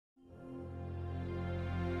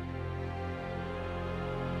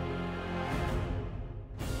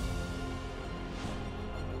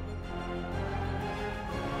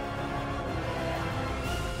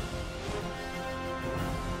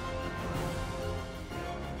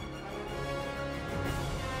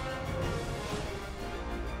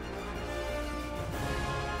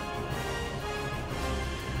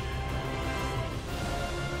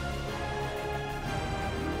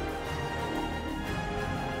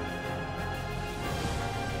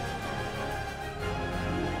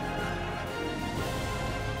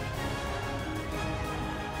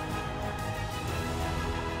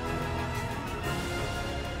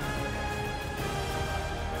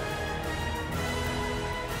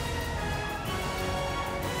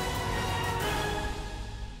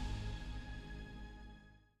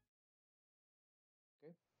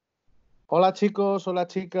Hola chicos, hola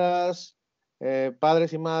chicas,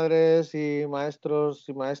 padres y madres y maestros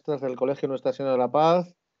y maestras del Colegio Nuestra Señora de la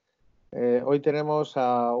Paz. Hoy tenemos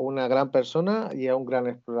a una gran persona y a un gran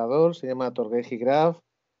explorador, se llama Torgeir Higraff,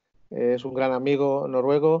 es un gran amigo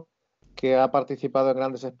noruego que ha participado en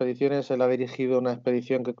grandes expediciones. Él ha dirigido una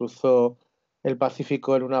expedición que cruzó el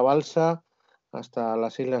Pacífico en una balsa hasta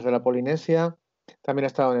las islas de la Polinesia. También ha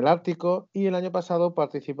estado en el Ártico y el año pasado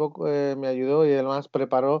participó, me ayudó y además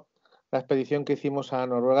preparó la expedición que hicimos a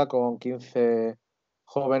Noruega con 15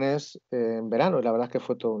 jóvenes en verano, y la verdad es que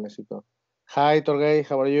fue todo un éxito. Hi Torgeir,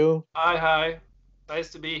 how are you? Hi.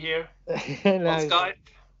 Nice to be here on Nice. Skype.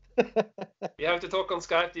 We have to talk on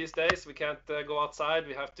Skype these days. We can't go outside.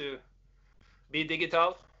 We have to be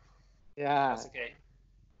digital. Yeah. That's okay.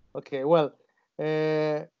 Okay, well,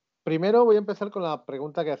 primero voy a empezar con la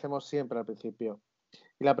pregunta que hacemos siempre al principio.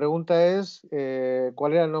 Y la pregunta es,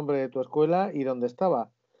 ¿cuál era el nombre de tu escuela y dónde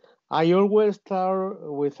estaba? I always start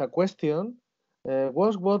with a question.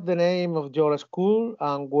 What was the name of your school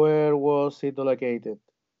and where was it located?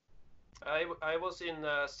 I was in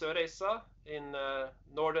Sørreisa in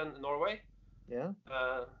northern Norway. Yeah.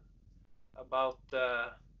 About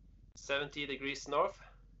 70 degrees north.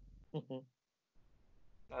 Mm-hmm.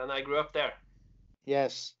 And I grew up there.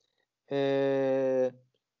 Yes.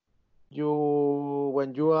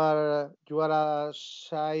 When you are a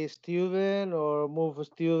shy student or move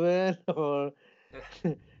student or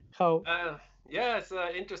how? Yeah, it's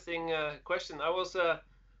an interesting question. I was a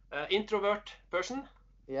introvert person.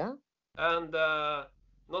 Yeah. And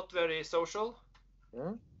not very social.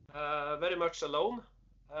 Yeah. Very much alone.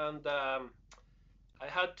 And I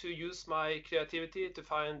had to use my creativity to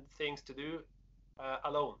find things to do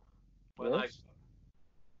alone. Yes.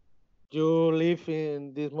 You live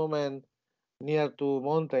in this moment near to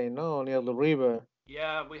mountain, no? Near the river.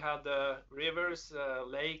 Yeah, we had rivers,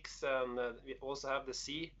 lakes, and we also have the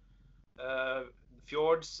sea,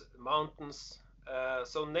 fjords, mountains.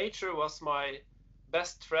 So nature was my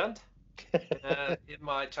best friend in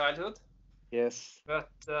my childhood. Yes.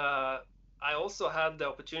 But I also had the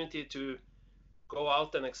opportunity to go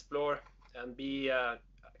out and explore and be a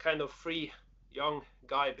kind of free young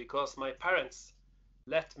guy because my parents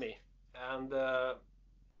let me. And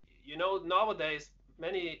nowadays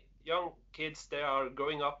many young kids, they are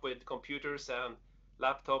growing up with computers and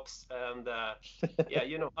laptops and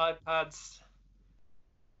iPads,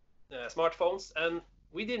 smartphones, and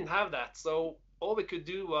we didn't have that. So all we could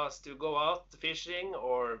do was to go out fishing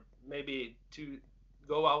or maybe to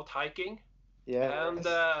go out hiking. Yeah. And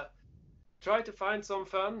try to find some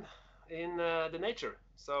fun in the nature.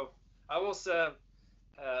 So I was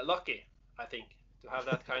lucky, I think, to have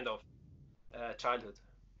that kind of childhood.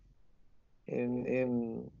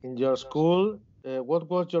 In your school, what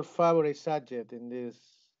was your favorite subject in this?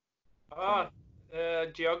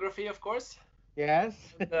 Geography, of course. Yes.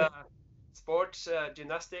 And, sports,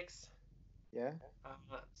 gymnastics. Yeah.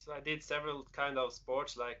 So I did several kind of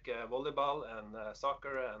sports like volleyball and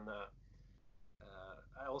soccer, and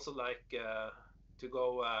I also like to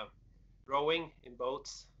go rowing in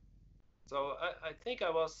boats. So I think I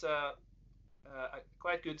was a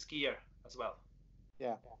quite good skier as well.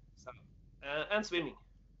 Yeah. So, and swimming.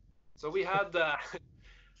 So we had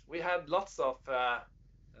we had lots of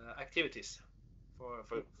activities for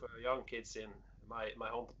young kids in my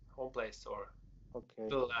home place or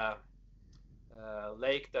little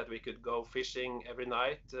lake that we could go fishing every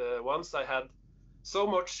night. Once I had so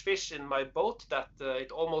much fish in my boat that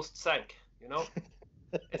it almost sank.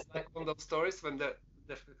 It's like one of those stories when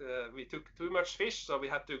we took too much fish, so we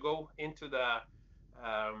had to go into the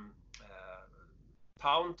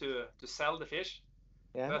town to sell the fish.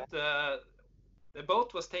 Yeah. But the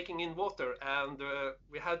boat was taking in water, and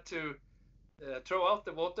we had to throw out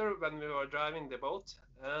the water when we were driving the boat.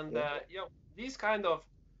 And these kind of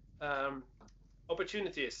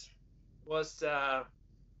opportunities was the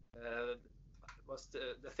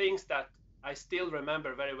things that I still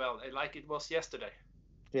remember very well, like it was yesterday.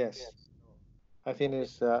 Yes. I think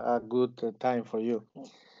it's a good time for you.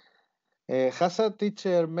 Has a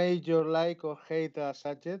teacher made you like or hate a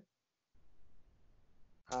subject?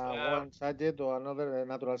 One subject or another,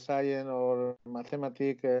 natural science or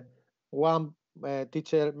mathematics? One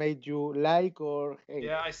teacher made you like or hate?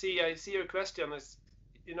 Yeah, I see your question. Is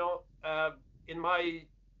in my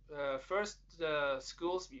first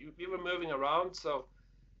schools, we were moving around, so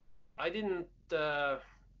I didn't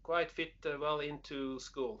quite fit well into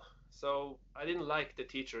school. So I didn't like the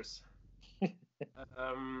teachers.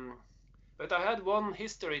 But I had one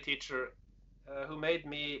history teacher who made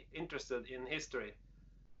me interested in history,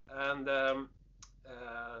 and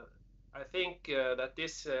I think that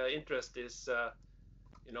this interest is,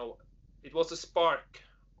 it was a spark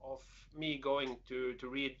of me going to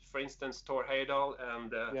read, for instance, Torgeir Higraff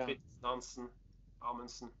and Fritz Nansen,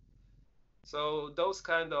 Amundsen. So those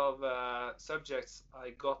kind of subjects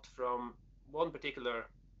I got from one particular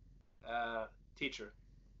teacher.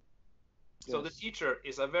 So the teacher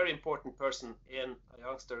is a very important person in a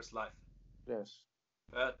youngster's life. Yes.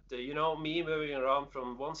 But me moving around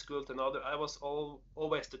from one school to another, I was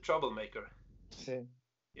always the troublemaker. Sí.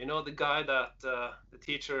 The guy that the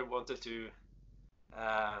teacher wanted to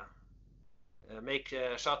make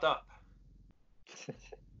shut up,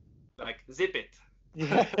 like zip it.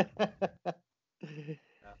 Yeah.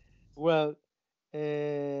 Well,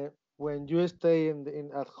 when you stay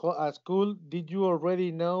at school, did you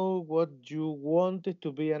already know what you wanted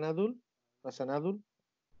to be as an adult?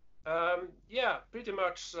 Yeah, pretty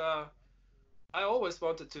much. I always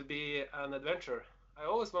wanted to be an adventurer. I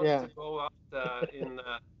always wanted to go out in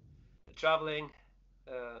traveling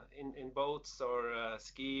in boats or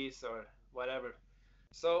skis or whatever.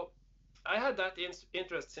 So I had that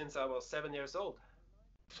interest since I was 7 years old.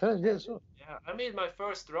 7 years old? Yeah, I made my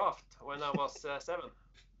first raft when I was 7.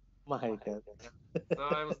 My God. So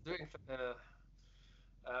I was doing,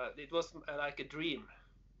 it was like a dream.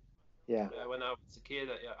 Yeah. When I was a kid,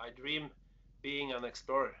 I dreamed being an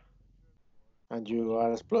explorer. And you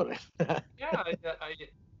are exploring. Yeah,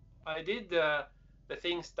 I did the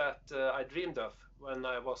things that I dreamed of when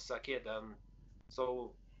I was a kid, and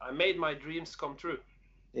so I made my dreams come true.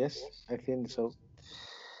 Yes, I think so.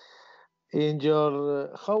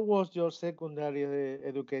 How was your secondary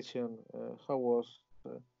education? How was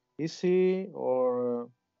easy or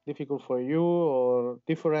difficult for you or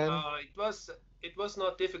different? It was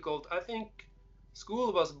not difficult. I think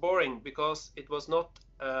school was boring because it was not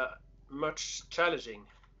much challenging.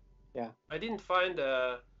 Yeah. I didn't find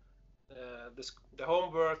the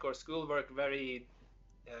homework or schoolwork very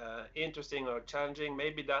interesting or challenging.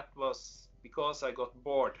 Maybe that was because I got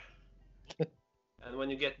bored. And when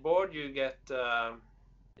you get bored, you get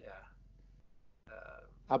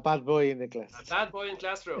a bad boy in the class. A bad boy in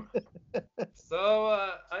classroom. So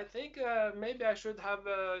I think maybe I should have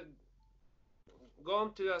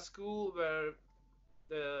gone to a school where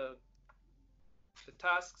the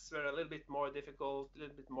tasks were a little bit more difficult, a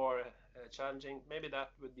little bit more challenging. Maybe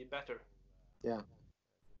that would be better. Yeah.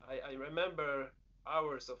 I remember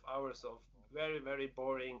hours of very, very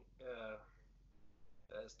boring,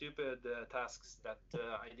 stupid tasks that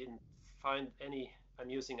I didn't find any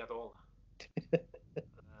amusing at all.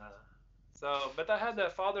 But I had a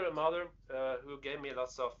father and mother who gave me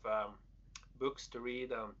lots of books to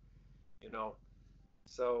read, and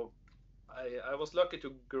so I was lucky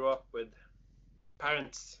to grow up with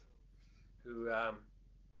parents who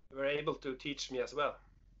were able to teach me as well.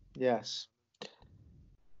 Yes.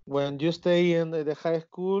 When you stay in the high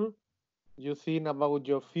school, you think about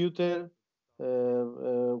your future.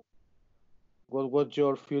 What's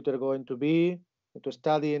your future going to be? To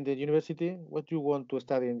study in the university? What do you want to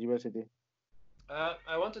study in university?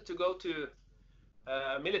 I wanted to go to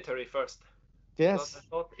military first. Yes. Because I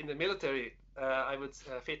thought in the military I would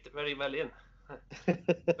fit very well in.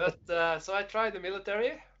 But so I tried the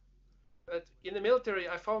military. But in the military,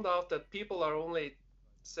 I found out that people are only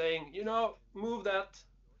saying, move that,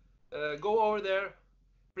 go over there,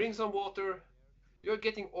 bring some water. You're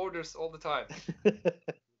getting orders all the time.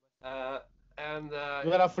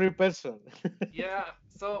 You are a free person. Yeah,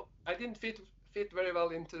 so I didn't fit very well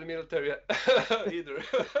into the military either.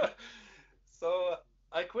 So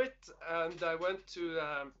I quit and I went to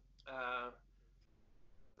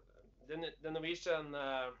the Norwegian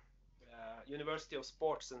University of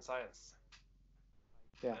Sports and Science.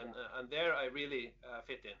 Yeah. And there I really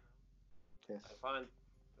fit in. Yes. I find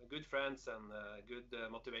good friends and good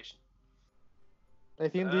motivation. I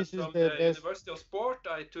think this is from the best. University of Sport,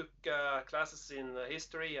 I took classes in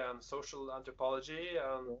history and social anthropology,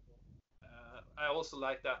 and I also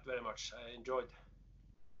liked that very much. I enjoyed.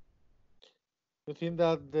 You think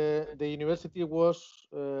that the university was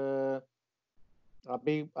a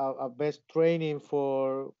best training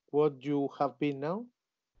for what you have been now?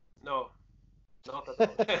 No, not at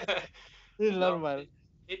all. It's normal.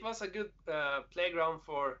 It was a good playground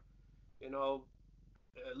for,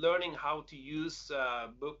 learning how to use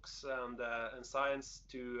books and science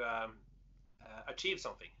to achieve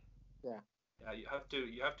something. Yeah. Yeah, you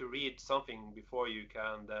have to read something before you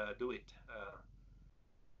can do it.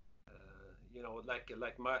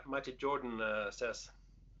 Like Michael Jordan says.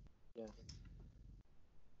 Yeah.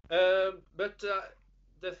 But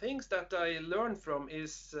the things that I learned from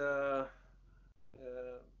is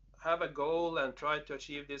have a goal and try to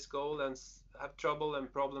achieve this goal and have trouble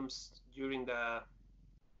and problems during the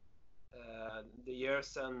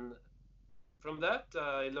years, and from that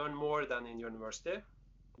I learn more than in university.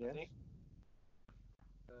 Yes. I think.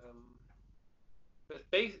 But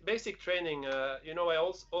basic training, I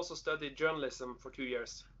also studied journalism for 2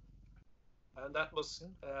 years, and that was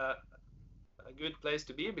a good place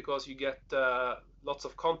to be because you get lots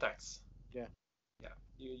of contacts. Yeah.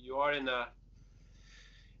 You are in a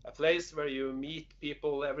place where you meet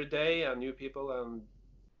people every day and new people, and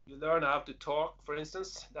you learn how to talk, for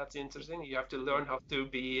instance. That's interesting. You have to learn how to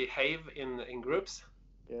behave in groups.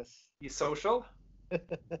 Yes. Be social.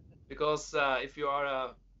 Because if you are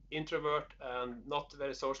an introvert and not a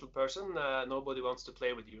very social person, nobody wants to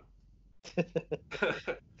play with you.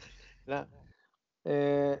 Now,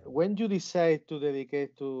 when you decide to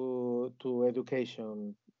dedicate to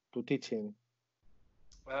education, to teaching?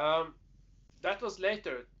 That was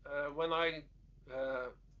later, when I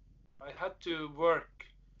had to work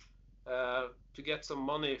to get some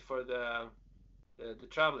money for the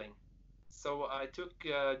traveling. So I took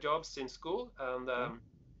jobs in school, and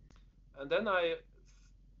then I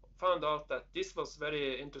found out that this was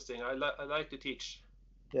very interesting. I like to teach.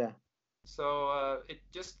 Yeah. So it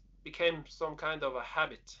just became some kind of a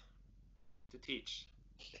habit to teach.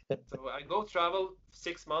 So I go travel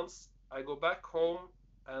 6 months, I go back home,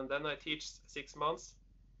 and then I teach 6 months.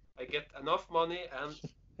 I get enough money and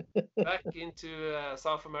back into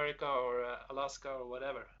South America or Alaska or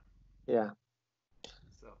whatever. Yeah.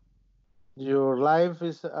 So your life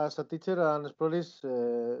is as a teacher and explorer is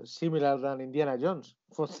similar than Indiana Jones,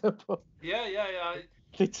 for example. Yeah.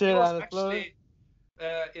 Teacher He was and explorer. actually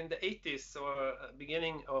in the 80s or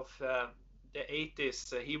beginning of the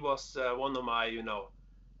 80s. He was one of my,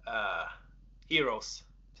 heroes,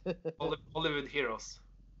 Hollywood heroes.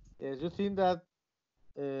 Yes, you think that?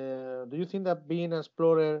 Do you think that being an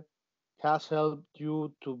explorer has helped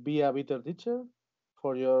you to be a better teacher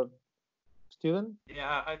for your student?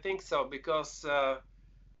 Yeah, I think so, because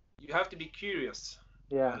you have to be curious.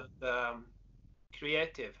 Yeah. And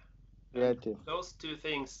creative. Creative. And those two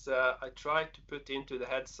things I try to put into the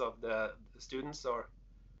heads of the students, or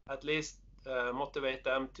at least motivate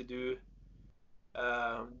them to do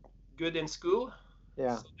good in school.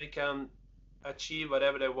 Yeah. So they can achieve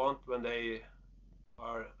whatever they want when they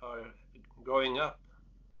are growing up,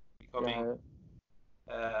 becoming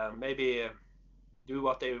maybe do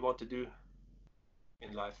what they want to do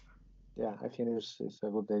in life. Yeah, I think it's a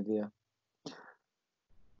good idea.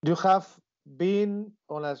 You have been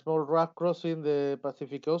on a small raft crossing the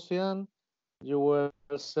Pacific Ocean. You were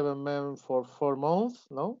 7 men for 4 months,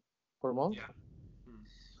 no? 4 months? Yeah.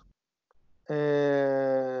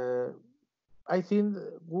 I think,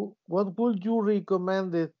 what would you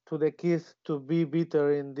recommend to the kids to be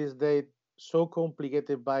better in this day so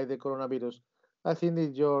complicated by the coronavirus? I think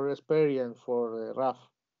it's your experience for RAF.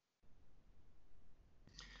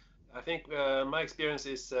 I think my experience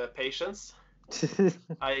is patience.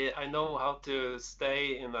 I know how to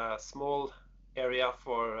stay in a small area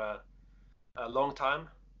for a long time.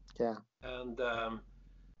 Yeah. And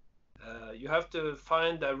you have to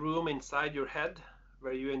find a room inside your head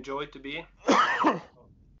where you enjoy to be.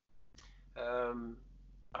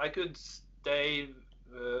 I could stay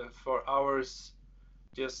for hours,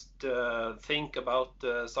 just think about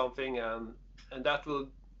something, and that will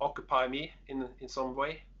occupy me in some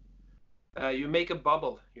way. You make a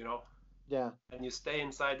bubble, Yeah. And you stay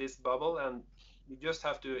inside this bubble, and you just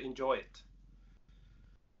have to enjoy it.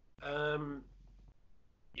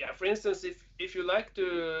 Yeah, for instance, if you like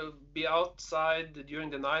to be outside during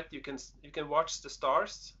the night, you can watch the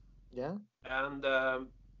stars. Yeah. And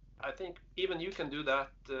I think even you can do that.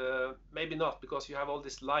 Maybe not, because you have all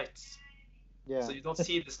these lights. Yeah. So you don't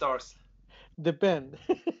see the stars. Depend.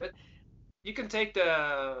 But you can take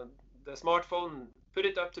the smartphone, put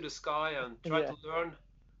it up to the sky, and try to learn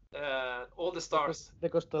all the stars. The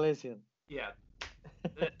constellation. Yeah,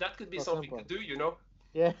 that could be something to do,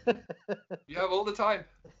 Yeah. You have all the time.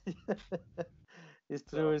 It's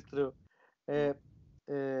true. It's true.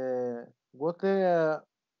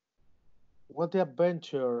 What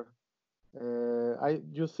adventure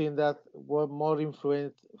you think that was more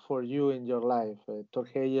influence for you in your life?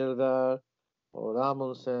 Torgeir Higraff or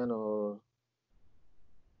Amundsen or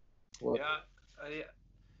what? Yeah,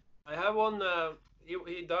 I have one.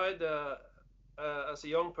 He died as a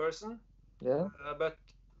young person. Yeah. But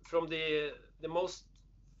from the most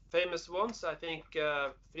famous ones, I think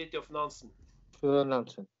Fridtjof Nansen. Fridtjof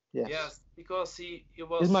Nansen. Yes. Yes, because he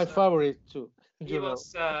was. He's my favorite too. He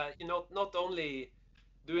was, not only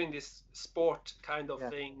doing this sport kind of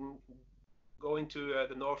thing, going to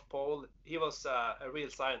the North Pole. He was a real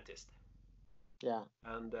scientist. Yeah.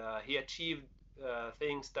 And he achieved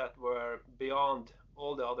things that were beyond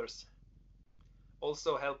all the others.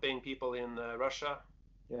 Also helping people in Russia.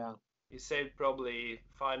 Yeah. He saved probably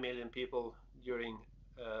 5 million people during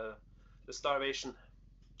the starvation.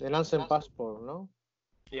 The Nansen passport, no?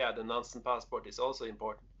 Yeah, the Nansen passport is also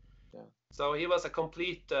important. Yeah. So he was a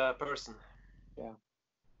complete person. Yeah.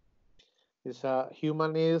 He's a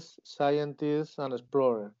humanist, scientist, and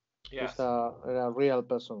explorer. Yes. He's a real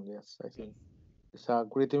person, yes, I think. It's a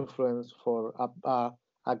great influence for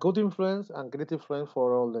a good influence and great influence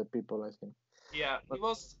for all the people, I think. Yeah, he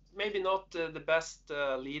was maybe not the best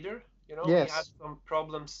leader. You know, Yes. He had some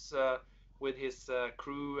problems with his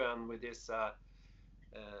crew and with his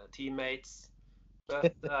teammates,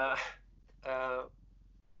 but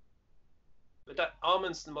that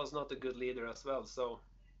Amundsen was not a good leader as well. So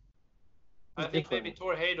I think maybe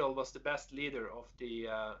Torgeir Higraff was the best leader of the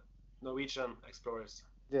Norwegian explorers.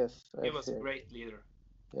 Yes, he was a great leader.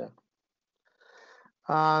 Yeah.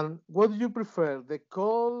 And what do you prefer, the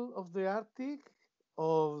cold of the Arctic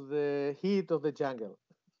or the heat of the jungle?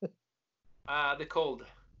 The cold.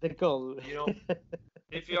 The cold. You know,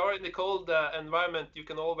 if you are in the cold environment, you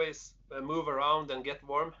can always move around and get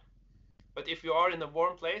warm. But if you are in a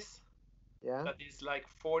warm place, yeah, that is like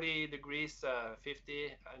 40 degrees,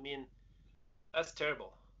 50, I mean, that's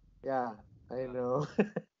terrible. Yeah, I know.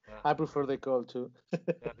 I prefer the cold too.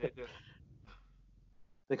 Yeah, they do.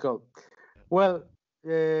 The cold. Well,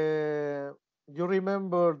 you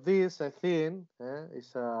remember this, I think.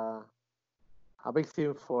 It's a big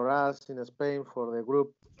thing for us in Spain, for the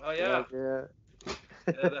group. Oh, yeah. The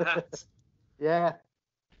hat. Yeah.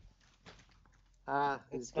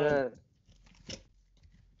 It's there.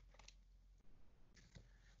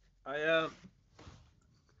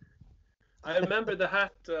 I remember the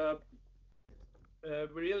hat.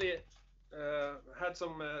 We really had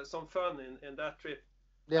some fun in that trip.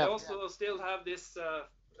 Yeah. I also still have this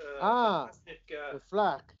fantastic the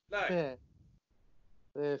flag. Flag.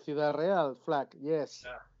 The Ciudad Real flag. Yes.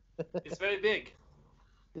 Yeah. It's very big.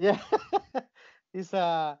 Yeah. It's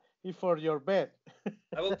for your bed.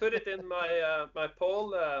 I will put it in my my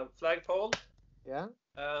pole, flag pole. Yeah.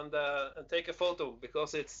 And take a photo,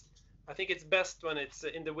 because I think it's best when it's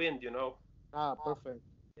in the wind, you know. Perfect.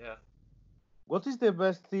 Yeah. What is the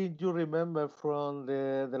best thing you remember from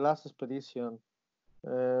the last expedition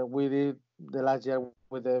we did the last year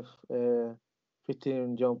with the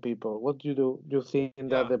 15 young people? What do you think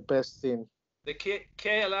that the best thing? The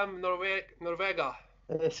KLM Norvega.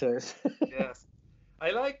 Yes. Yes.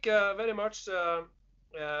 I like very much the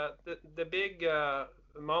big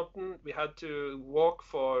mountain. We had to walk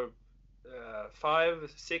for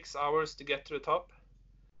 5-6 hours to get to the top.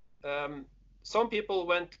 Some people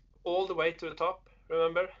went all the way to the top,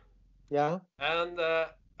 remember? Yeah. And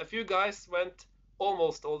a few guys went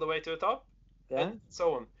almost all the way to the top, and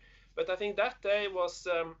so on. But I think that day was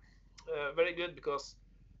very good, because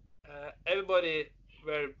everybody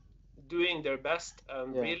were doing their best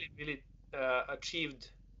and really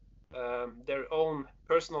achieved their own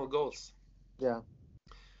personal goals. Yeah.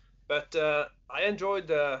 But I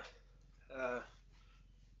enjoyed I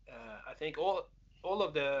think all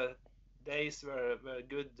of the days were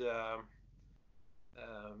good.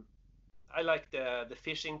 I like the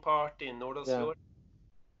fishing part in Nordalsfjord.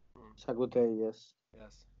 It's a good day, yes.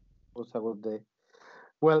 Yes. It was a good day.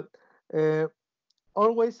 Well,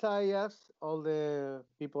 always I ask all the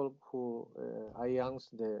people who I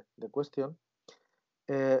answer the question.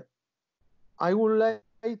 I would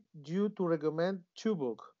like you to recommend 2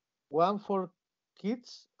 books, one for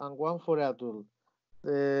kids and one for adults.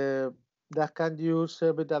 That can you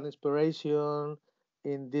serve it as inspiration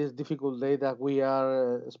in this difficult day that we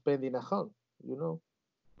are spending at home, you know?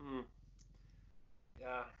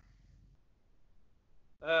 Yeah.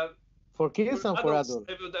 For kids and for adults.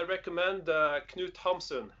 I would recommend Knut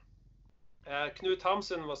Hamsun. Knut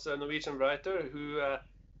Hamsun was a Norwegian writer who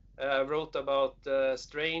wrote about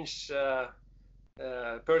strange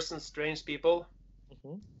persons, strange people,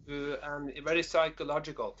 and very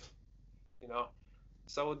psychological, you know.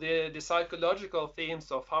 So the psychological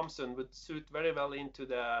themes of Hamsun would suit very well into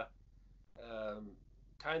the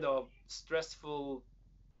kind of stressful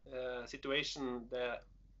situation that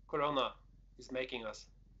Corona is making us.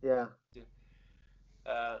 Yeah.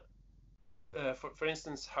 For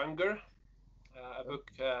instance, Hunger, a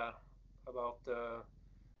book about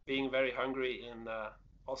being very hungry in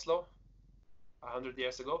Oslo 100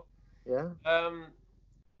 years ago. Yeah.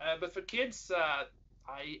 But for kids,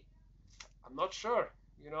 I'm not sure.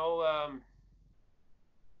 You know,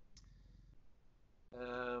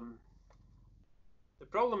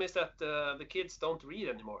 problem is that the kids don't read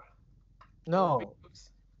anymore. No.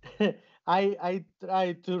 I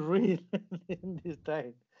try to read in this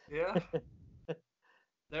time. Yeah.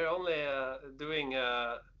 They're only doing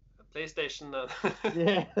PlayStation.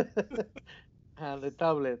 Yeah. And the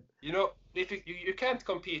tablet. You know, if you can't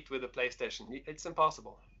compete with the PlayStation, it's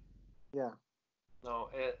impossible. Yeah. No,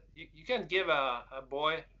 you can't give a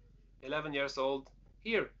boy 11 years old,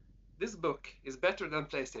 here, this book is better than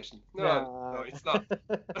PlayStation. No, it's not.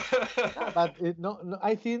 But no,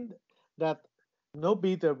 I think that no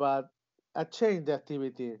better, but a change the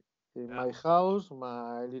activity. In my house,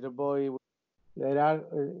 my little boy, they are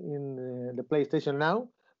in the PlayStation now,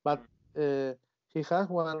 but he has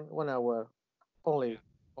 1 hour only,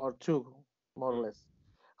 or 2, more or less.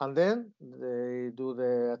 And then they do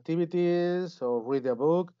the activities or read a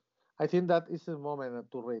book. I think that is the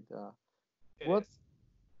moment to read. What?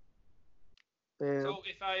 So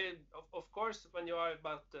if of course, when you are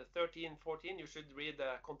about 13, 14, you should read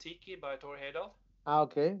Kon Tiki by Torgeir Higraff.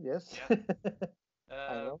 Okay, yes. Yeah.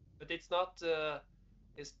 I know. But it's not,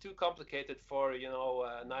 it's too complicated for,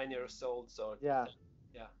 9 years old. So yeah.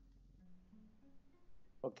 Yeah.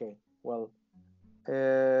 Okay, well,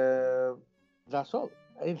 that's all.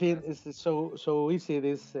 I think it's so easy,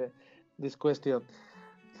 this question.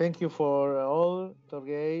 Thank you for all,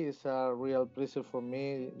 Torgeir. It's a real pleasure for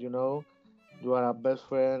me. You are a best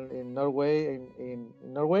friend in Norway, in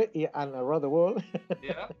Norway and around the world.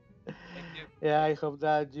 Yeah. Thank you. Yeah, I hope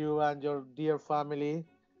that you and your dear family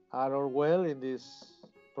are all well in this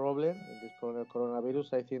problem,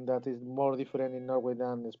 coronavirus. I think that is more different in Norway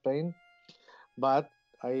than in Spain, but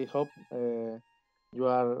I hope you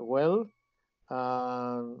are well,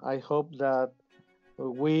 and I hope that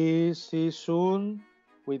we see soon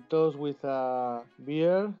with us with a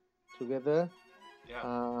beer together,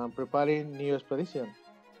 preparing new expedition.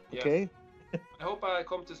 Yes. Okay. I hope I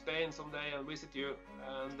come to Spain someday and visit you,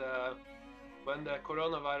 and when the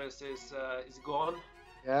coronavirus is gone,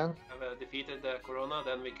 have defeated the corona,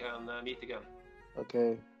 then we can meet again.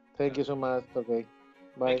 Okay. Thank you so much. Okay.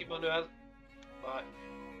 Bye. Thank you, Manuel. Bye.